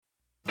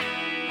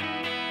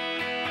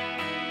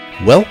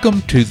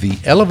Welcome to the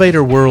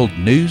Elevator World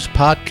News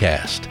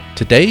Podcast.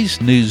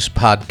 Today's news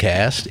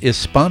podcast is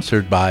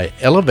sponsored by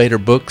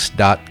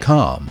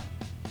elevatorbooks.com.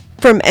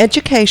 From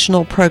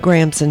educational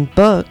programs and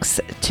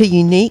books to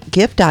unique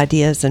gift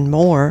ideas and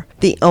more,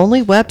 the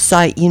only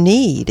website you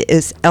need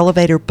is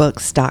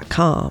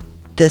elevatorbooks.com.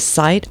 This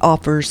site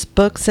offers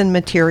books and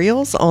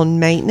materials on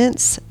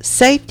maintenance,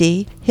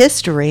 safety,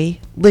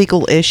 history,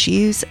 legal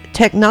issues,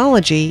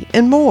 technology,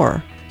 and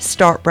more.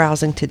 Start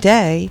browsing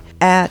today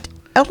at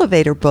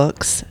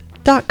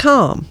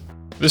elevatorbooks.com.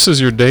 This is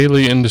your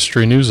daily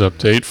industry news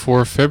update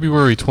for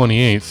February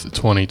 28th,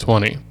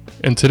 2020.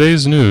 In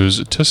today's news,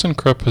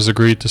 thyssenkrupp has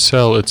agreed to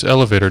sell its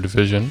elevator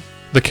division.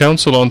 The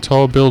Council on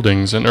Tall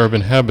Buildings and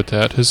Urban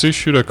Habitat has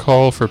issued a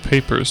call for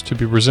papers to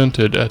be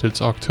presented at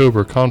its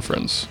October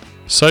conference.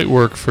 Site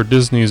work for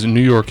Disney's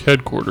New York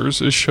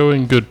headquarters is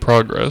showing good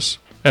progress,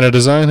 and a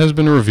design has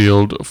been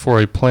revealed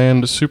for a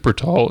planned super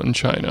tall in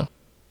China.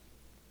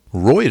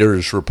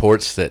 Reuters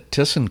reports that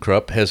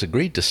thyssenkrupp has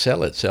agreed to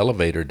sell its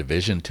elevator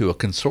division to a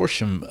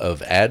consortium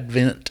of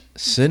Advent,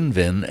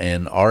 Cinven,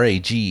 and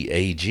RAG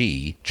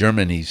AG,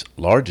 Germany's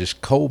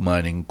largest coal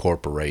mining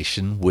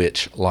corporation,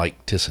 which,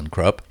 like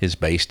thyssenkrupp, is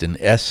based in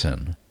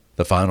Essen.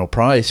 The final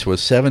price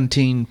was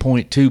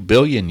 17.2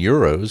 billion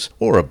euros,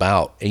 or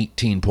about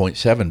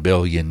 18.7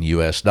 billion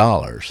US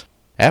dollars.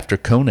 After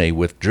Kone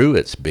withdrew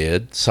its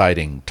bid,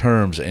 citing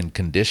terms and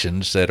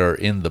conditions that are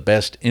in the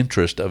best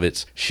interest of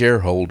its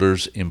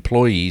shareholders,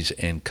 employees,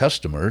 and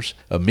customers,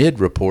 amid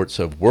reports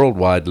of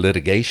worldwide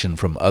litigation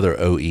from other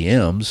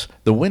OEMs,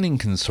 the winning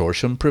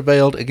consortium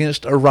prevailed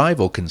against a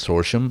rival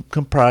consortium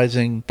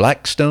comprising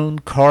Blackstone,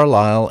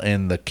 Carlyle,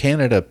 and the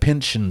Canada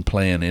Pension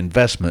Plan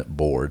Investment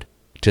Board.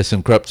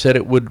 thyssenkrupp said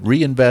it would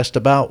reinvest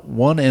about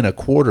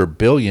 1.25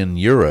 billion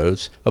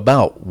euros,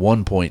 about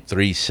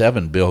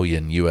 1.37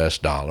 billion US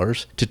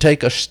dollars, to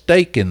take a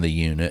stake in the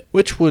unit,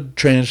 which would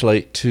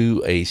translate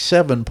to a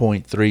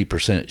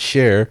 7.3%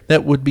 share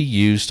that would be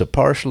used to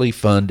partially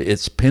fund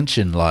its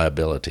pension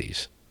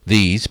liabilities.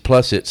 These,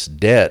 plus its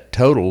debt,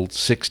 totaled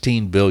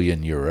 16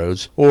 billion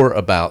euros, or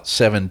about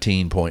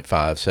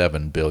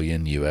 17.57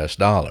 billion US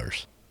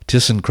dollars.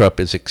 thyssenkrupp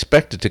is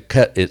expected to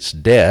cut its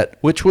debt,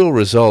 which will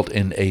result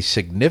in a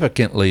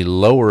significantly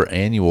lower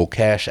annual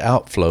cash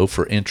outflow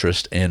for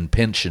interest and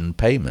pension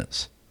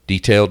payments.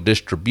 Detailed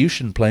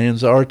distribution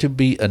plans are to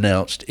be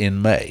announced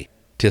in May.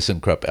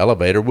 thyssenkrupp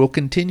Elevator will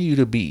continue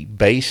to be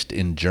based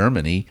in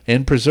Germany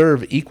and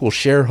preserve equal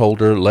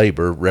shareholder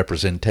labor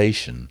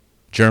representation.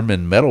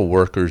 German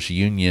metalworkers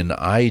union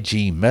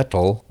IG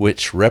Metall,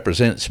 which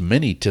represents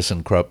many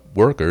thyssenkrupp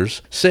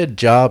workers, said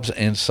jobs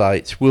and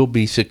sites will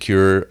be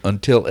secure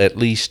until at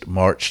least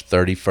March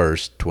 31,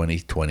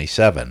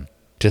 2027.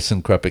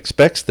 thyssenkrupp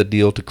expects the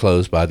deal to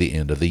close by the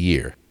end of the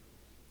year.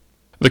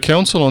 The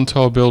Council on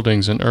Tall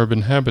Buildings and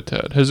Urban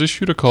Habitat has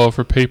issued a call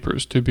for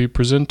papers to be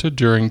presented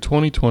during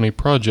 2020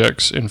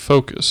 Projects in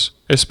Focus,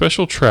 a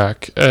special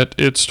track at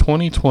its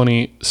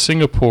 2020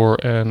 Singapore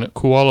and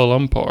Kuala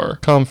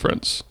Lumpur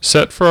conference,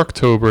 set for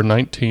October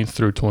 19th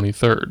through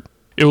 23rd.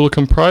 It will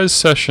comprise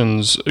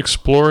sessions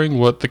exploring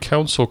what the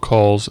Council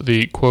calls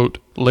the, quote,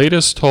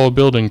 latest tall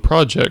building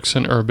projects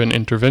and urban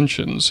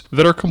interventions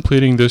that are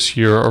completing this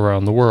year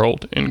around the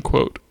world, end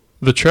quote.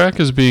 The track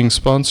is being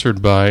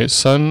sponsored by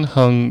Sun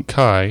Hung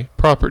Kai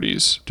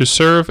Properties to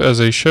serve as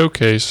a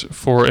showcase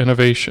for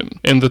innovation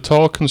in the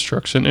tall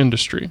construction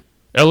industry.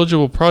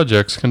 Eligible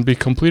projects can be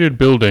completed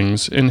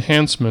buildings,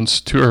 enhancements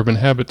to urban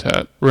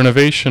habitat,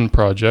 renovation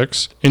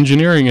projects,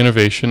 engineering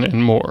innovation,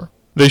 and more.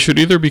 They should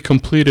either be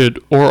completed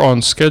or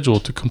on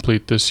schedule to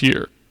complete this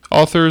year.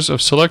 Authors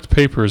of select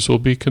papers will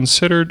be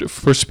considered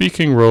for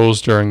speaking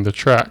roles during the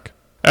track.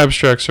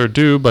 Abstracts are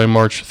due by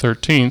March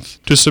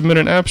 13th. To submit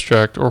an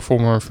abstract or for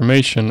more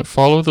information,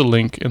 follow the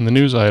link in the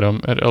news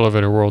item at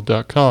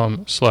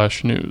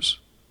elevatorsworld.com/news.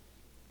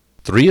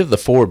 3 of the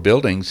 4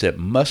 buildings that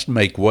must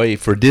make way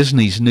for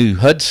Disney's new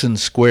Hudson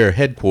Square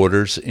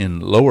headquarters in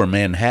Lower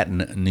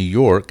Manhattan, New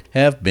York,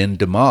 have been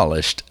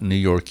demolished, New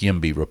York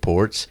YIMBY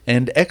reports,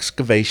 and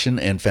excavation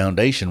and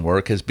foundation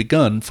work has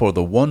begun for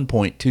the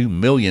 1.2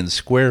 million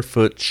square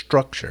foot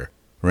structure.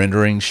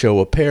 Renderings show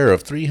a pair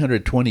of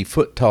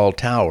 320-foot-tall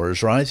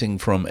towers rising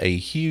from a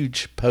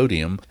huge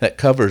podium that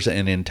covers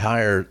an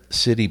entire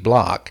city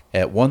block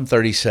at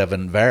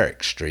 137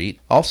 Varick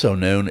Street, also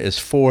known as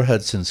 4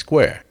 Hudson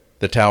Square.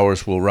 The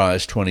towers will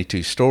rise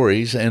 22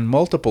 stories, and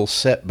multiple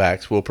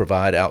setbacks will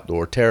provide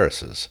outdoor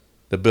terraces.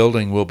 The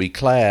building will be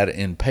clad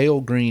in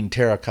pale green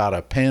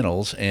terracotta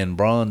panels and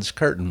bronze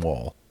curtain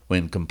wall.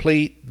 When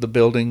complete, the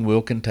building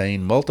will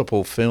contain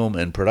multiple film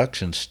and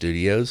production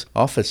studios,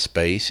 office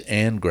space,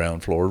 and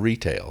ground floor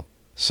retail.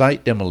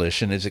 Site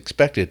demolition is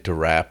expected to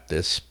wrap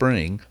this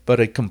spring, but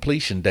a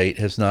completion date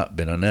has not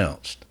been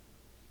announced.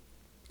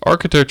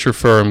 Architecture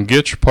firm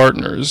Gitch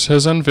Partners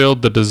has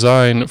unveiled the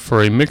design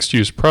for a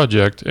mixed-use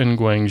project in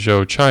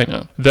Guangzhou,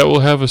 China, that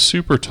will have a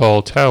super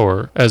tall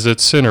tower as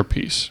its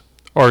centerpiece,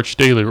 Arch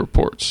Daily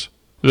reports.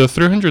 The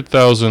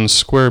 300,000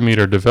 square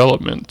meter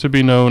development, to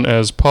be known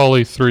as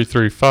Poly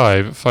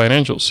 335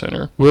 Financial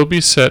Center, will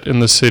be set in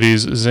the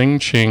city's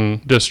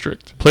Xingqing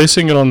district,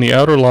 placing it on the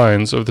outer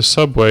lines of the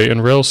subway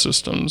and rail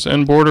systems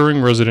and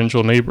bordering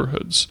residential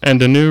neighborhoods,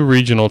 and a new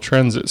regional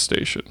transit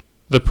station.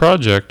 The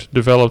project,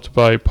 developed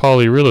by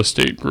Poly Real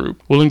Estate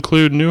Group, will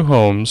include new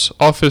homes,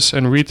 office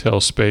and retail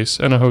space,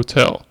 and a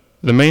hotel.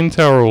 The main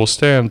tower will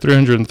stand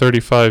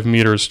 335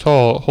 meters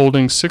tall,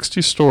 holding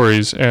 60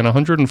 stories and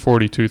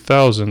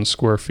 142,000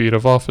 square feet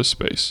of office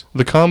space.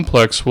 The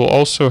complex will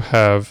also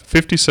have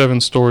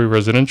 57-story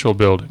residential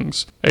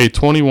buildings, a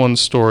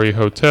 21-story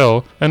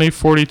hotel, and a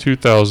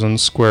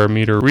 42,000 square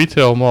meter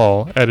retail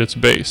mall at its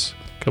base.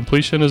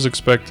 Completion is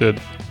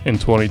expected in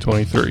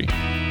 2023.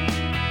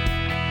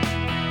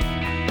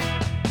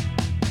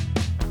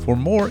 For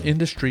more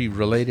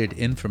industry-related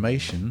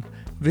information,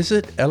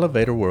 visit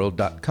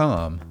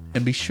elevatorworld.com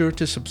and be sure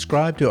to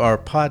subscribe to our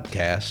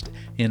podcast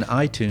in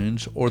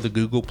iTunes or the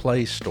Google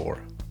Play Store.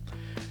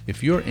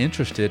 If you're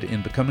interested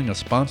in becoming a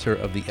sponsor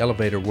of the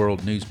Elevator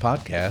World News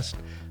Podcast,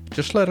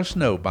 just let us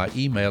know by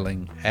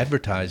emailing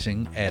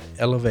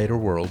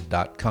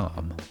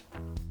advertising@elevatorworld.com.